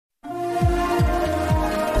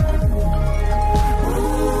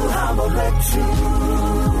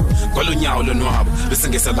Kolonyawo lonwabo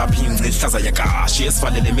besingese lapha ingci ihlaza yakashi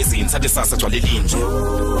esivalele emizini sathi sasa gcwale linje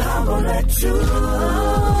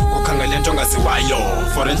ukhangele into ongaziwayo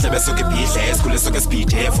for endlebe esuke ibhidle esikhule esuke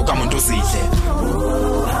esibhidef ukamuntu uzidle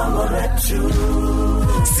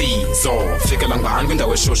sizo fikela ngani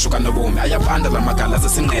kwindawo eshushu kanobomi ayabanda la magala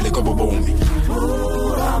zesinqele kobobomi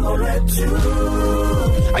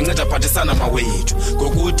anceda phathisana mawethu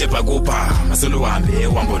ngokude bhakupha maseluhambe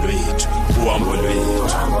uhambo lwethu uhambo lwethu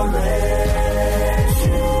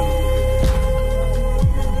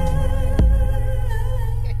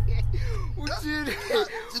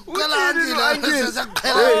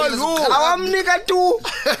awamnika tu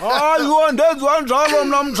hayi ndenziwa njalo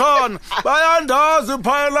mna mtshana bayandazi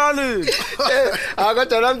phayelali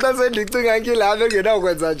akade namhla sendicinga ngilapha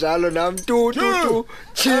engenawukwenza njalo nam tu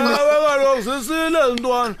chini kaloku sisile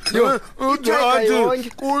ntwana uthi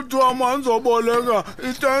kuthiwa manzoboleka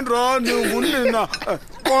i-R10 ngunina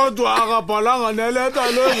kodwa akabhalanga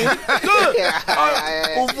neleta leyo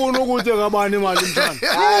ufuna ukuthi kabani imali mtshana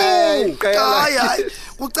hayi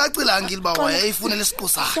kucacile ngili ba wayeyifunela isiqu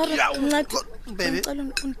sakhe baby ngicela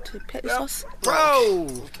undiphe isosi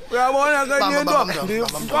uyabona ke into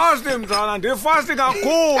ndifast mtshana ndifast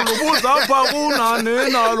kakhulu ubuza apha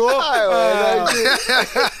kunani nalo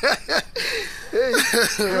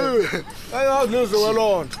ayazize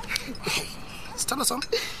welona sithanda sami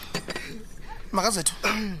makazethu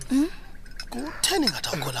kutheni ngathi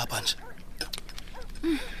awukho lapha nje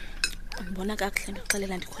ngibona kakuhle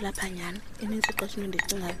ndixelela ndikho lapha nyana inintsi ixesha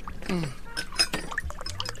endicingayo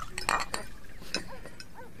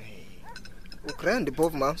ugrand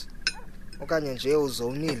both moms okanye nje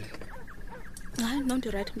uzonile hayi no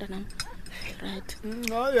right mntanami right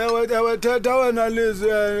yewe thetha wena Liz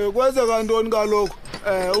kwenzeka ntoni kaloku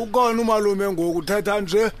ukhona umalume ngoku uthetha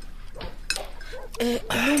nje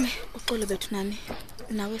lume uxolo bethu nani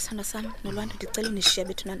nawe sithanda sami nolwanda ndicela unishiye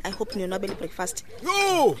bethu nani I hope niyonwabele breakfast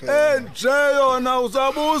nje yona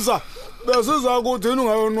usabuza besiza kuthini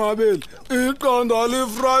ungayonwabeli iqanda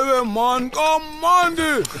lifraywe man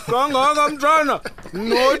kamandi kangaka mtshana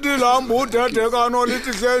nothi lamba udedeka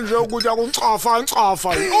nolithi hle nje ukutya kuncafa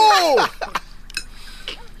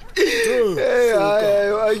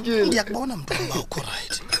akini ngiyakubona mntomba ukho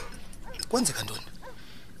right kwenzeka ntoni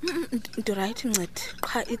ndi right ncede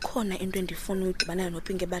qha ikhona into endifuna udibana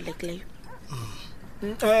nopinge ebalulekileyo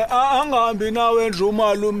angahambi nawe nje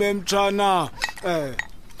umalume mtshana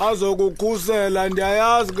azokukhusela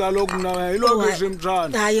ndiyayazi kaloku nawe ilokishi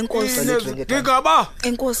mtshana hayi enkosi ndingaba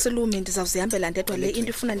enkosi lume ndizawuzihambela ndedwa le into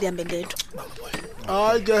ifuna ndihambe ndedwa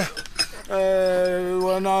hayi ke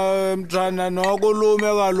wena mtshana nokulume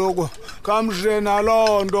kaloku kamshiye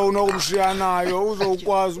naloo nto unokumshiya nayo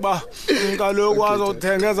uzokwazi uba kaloku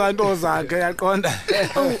azothengeza into zakhe yaqonda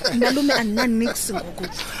malume andinanix ngoku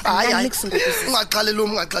hayi ungaxali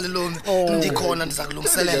lume ndikhona ndiza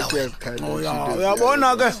kulungiselela wena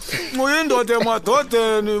uyabona ke uyindoda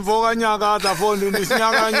emadodeni mvokanyakaza fondini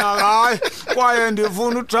isinyakanyaka hayi kwaye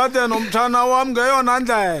ndifuna utshate nomtshana wam ngeyona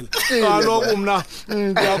ndlela kaloku mna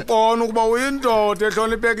ndiyaqona ukuba uyindoda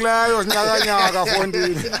ehloniphekileyo sinyakanyaka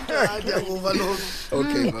fondini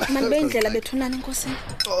okay manibe indlela bethunana enkosini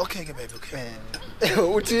okay ke baby okay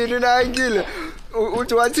uthini nankile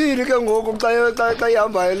uthi wathini ke ngoku xa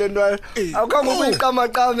ihambayo le ntwana awukhange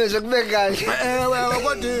ukuyiqamaqame nje kube kahle ewe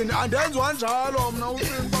kodini andenziwa njalo mna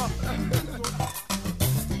uthimba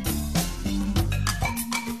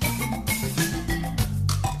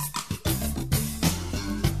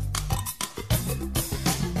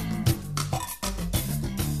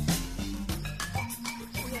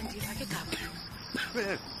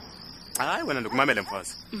hayi wena ndikumamele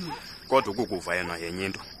mfazi kodwa ukukuva yena yenye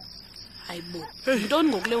into hayibo ntoni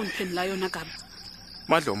ngokule undiphendula yona Gaba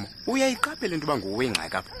Madlomo uyayiqaphela into banguwe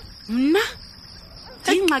ingxaki apha mna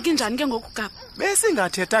ingxaki njani ke ngoku Gaba bese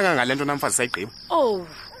ngathethanga ngalento namfazi sayigqiba oh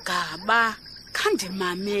Gaba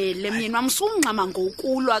khandimamele myeni wamsungxama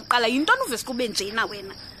ngokulwa aqala yintoni uvese kube njena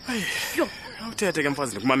wena yo awuthethe ke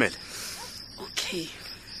mfazi ndikumamele okay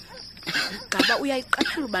Gaba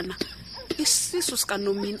uyayiqaphela ubana isisu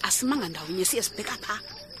sikaNomini asimanga ndawonye siyesibheka pha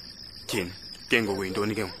thini ke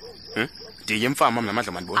ngokwentoni ke ndiye mfama mna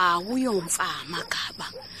Madlomo ndibona awuyomfama Gaba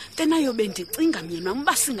tena yobe ndicinga myeni wami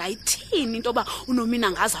uba singayithini into ba uNomini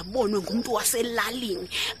angaze abonwe ngumuntu waselalini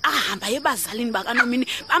ahamba ebazalini bakaNomini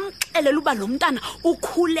bamxelela uba lo mntana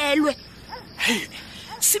ukhulelwe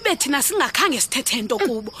sibe thina singakhange sithethe into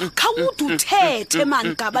kubo khawuthi uthethe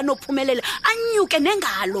mani Gaba nophumelela anyuke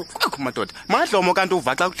nengalo kwakho madoda Madlomo kanti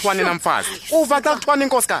uva xa kuthwane namfazi uva xa kuthwane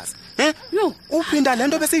inkosikazi yo uphinda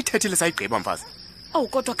lento bese yithethile sayigqiba mfazi Oh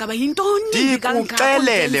kodwa Gaba yintoni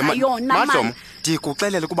Ndikuxelele madam,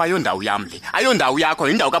 ndikuxelele kuba ayondawo yam le. Ayondawo yakho,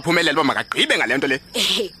 indawo kaPhumelele uba makagqibe ngale nto le.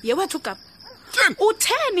 Yewethu Gaba.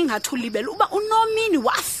 Utheni ngathulibela uba uNomini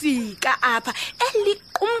wafika apha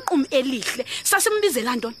eliqumqum elihle.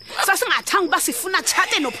 Sasimbizela ntoni? Sasingathanga uba sifuna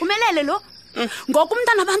tshate noPhumelele lo. Ngoku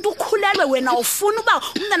umntana abantu ukhulelwe wena ufuna uba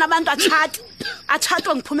umntana abantu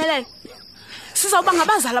atshatwe ngiphumelele. Sizawuba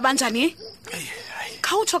ngabazali abanjani?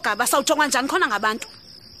 Khawutsho Gaba sawujongwa njani khona ngabantu?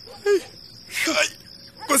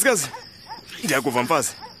 Nkosikazi, ndiyakuva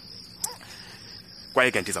mfazi.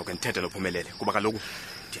 Kwaye ke ndizawuke ndithethe noPhumelele kuba kaloku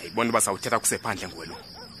ndiyayibona uba sawuthetha kusephandle nguwe lo.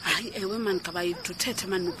 Hayi ewe man Gaba yithethe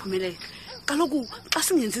man noPhumelele. Kaloku xa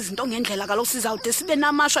singenzi izinto ngendlela kaloku sizawude sibe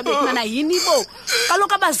namashwa bethu yini bo.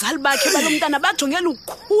 Kaloku abazali bakhe balomntana bajongela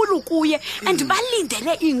ukukhulu kuye and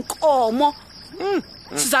balindele inkomo.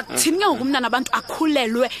 Siza kuthini ke ngumntana abantu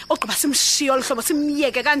akhulelwe ogqiba simshiyo lihlobo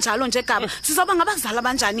simyeke kanjalo nje Gaba. Sizawuba ngabazali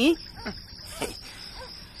abanjani?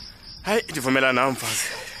 Hayi ndivumela nawe mfazi.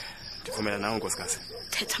 Ndivumela nawe nkosikazi.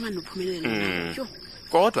 Thetha man noPhumelele. Yo.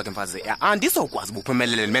 Kodwa ke mfazi andizokwazi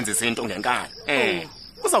uPhumelele menze izinto ngenkani.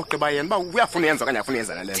 Uzawugqiba yena uba uyafuna yenza okanye afuna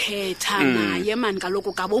yenza nale. Thetha naye man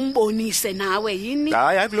kaloku Gaba umbonise nawe yini?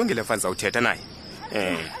 Hayi kulungile mfazi zawuthetha naye.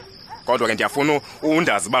 Kodwa ke ndiyafuna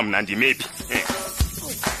undazi uba mna ndimephi.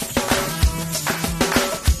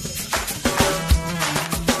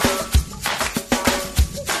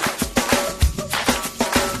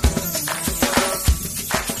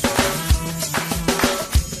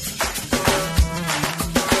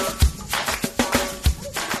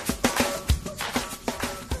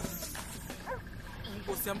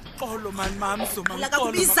 Xolo man mamso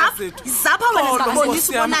Izapha wena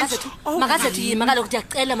sibonisa ubonani. Makazethu yini makaloku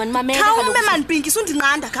ndiyacela man mamela kaloku. Khawume man Pinki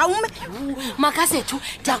sundinqanda khawume. Makazethu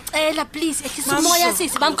ndiyacela please ekhisa umoya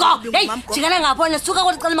sisi bamgo. Hey jikela ngapha suka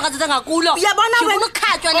kodicela makazethu ngakulo. Uyabona wena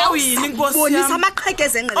ukhatywa nawe. Yini Nkosi yami. Bonisa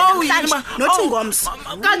amaqhekeze engqele namhlanje nothi ngomso.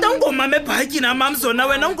 Kanti ungoma mebhayiki namamzona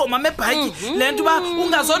wena ungoma mebhayiki lento ba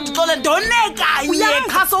ungazondixola ndoneka ye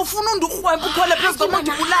khasa ufuna undirhwempa ukhole phezulu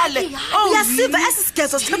ndibulale. Uyasiva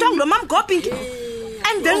esisigezo sithethwa ngulo mam Gopinki.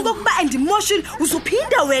 And then kokuba andimoshile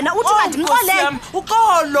uzuphinda wena uthi bandimxolele.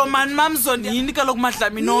 Uxolo man mamzona yini kaloku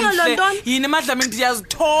Madlami nomhle. Yini Madlami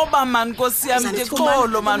ndiyazithoba man Nkosi yami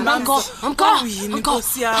ndixolo man mamgo. Yini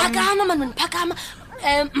Nkosi yami. Phakama man phakama.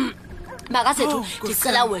 Makazethu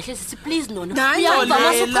ndicela wehle sisi please nono.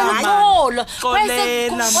 Uyaqolo.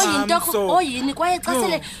 Oyini kwaye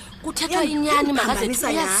xasele kuthethwa inyani makazethu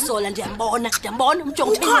uyazisola ndiyambona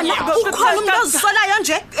umjongo ukhona umuntu ozisolayo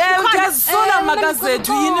nje. Ndiyazisola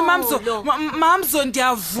makazethu yini mamzo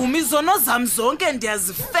ndiyavuma izono zam zonke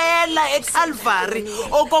ndiyazifela eCalvary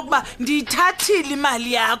okokuba ndiyithathile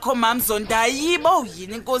imali yakho mamzo ndayibo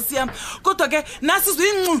yini Nkosi yami. Kodwa ke nasi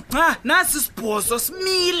zuyincu nasi isibhozo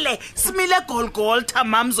simile Golgotha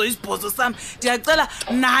mamzo isibhozo sami. Ndiyacela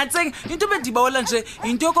nantse into bendibawela nje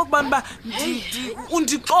into yokokuba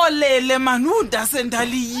undiqolele man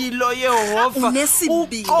undasendaliyilo Yehova.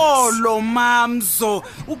 Uxolo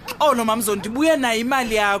mamzo ndibuye nayo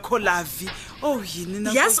imali yakho lavi. Yini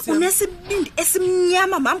na Yes unesibindi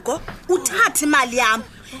esimnyama mamgo uthatha imali yami.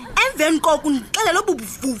 Emveni koku ndixelela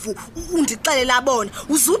obuvuvu undixelela bona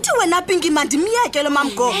uzuthi wena Pinki mandimyekele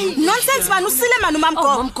mamgo. Nonsense man usile man mamgo.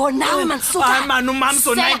 Mamgo nawe man suka. Hayi man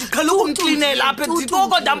mamzo naye ndiqhela ukumklinela apha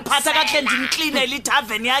ndikoko ndamphatha kahle ndimklinela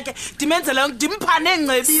ithaveni yakhe ndimenzela ndimphane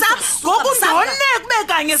engcebisa. Ngoku ndoneke kube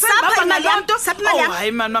kanye sengapha nalonto.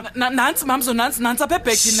 Hayi man nantsi mamzo nantsi apha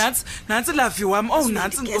ebhegi nantsi lavi wami.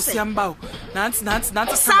 Nantsi Nkosi yami bawo. Nantsi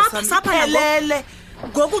sapha nalele.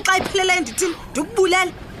 Ngoku xa iphelele ndithini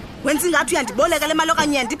ndikubulela wenza ingathi uyandiboleka le mali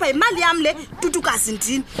okanye uyandipha imali yami le tutukazi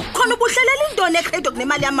ndini khona ubuhlelela intoni eCredo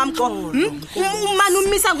kunemali yami mamgo. Umani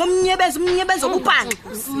umisa ngomnyebezo obuphanqa.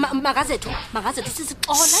 Makazethu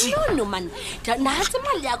sisixola nono man nansi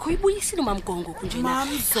imali yakho uyibuyisile mamgongo kunjena.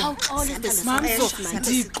 Mamzo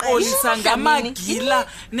ndixolisa ngamagila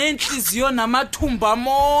nenhliziyo namathumba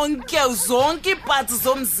monke zonke iparts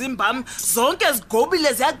zomzimba wami zonke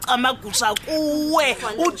zigobile ziyacamagusha kuwe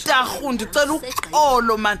utarhu ndicela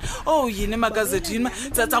uxolo man. Yini makazethu yini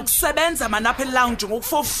tsatsa kusebenza man apha elounge ngoku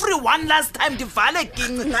for free one last time ndivale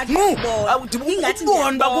ginci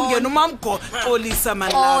ndibona ba kungena umamgo xolisa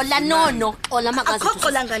man. Xola makazethu.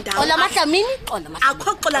 Xola ngandawo. Xola Madlamini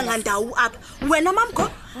akho xola ngandawo apha wena mamgo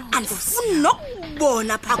andifuni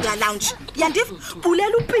nokubona phaa kulaa lounge yandiva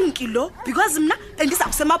bulela upinki lo because mna bendiza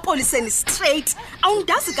kusemapoliseni straight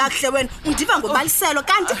awundazi kakuhle wena undiva ngobaliselo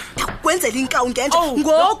kanti ndakwenzela inkawu ngenje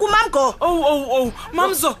ngoku mamgo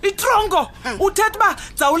mamzo itrongo uthetha uba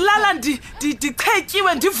zawulala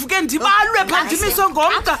ndichetyiwe ndivuke ndibalwe phaa ndimiswe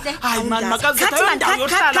ngomka hayi mani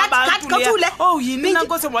makazitayondayohlala abantu yini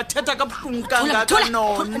nankosi wathetha kabuhlungu kangaka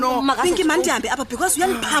no Pinki mandihambe apha because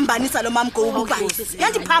uyandiphambanisa lo mamgo ububa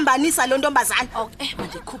uyandiphambanisa lo ntombazana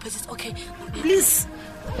mandikhuphe sis okay please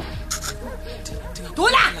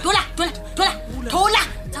Dula.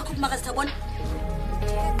 Zakhupha makazi sabona.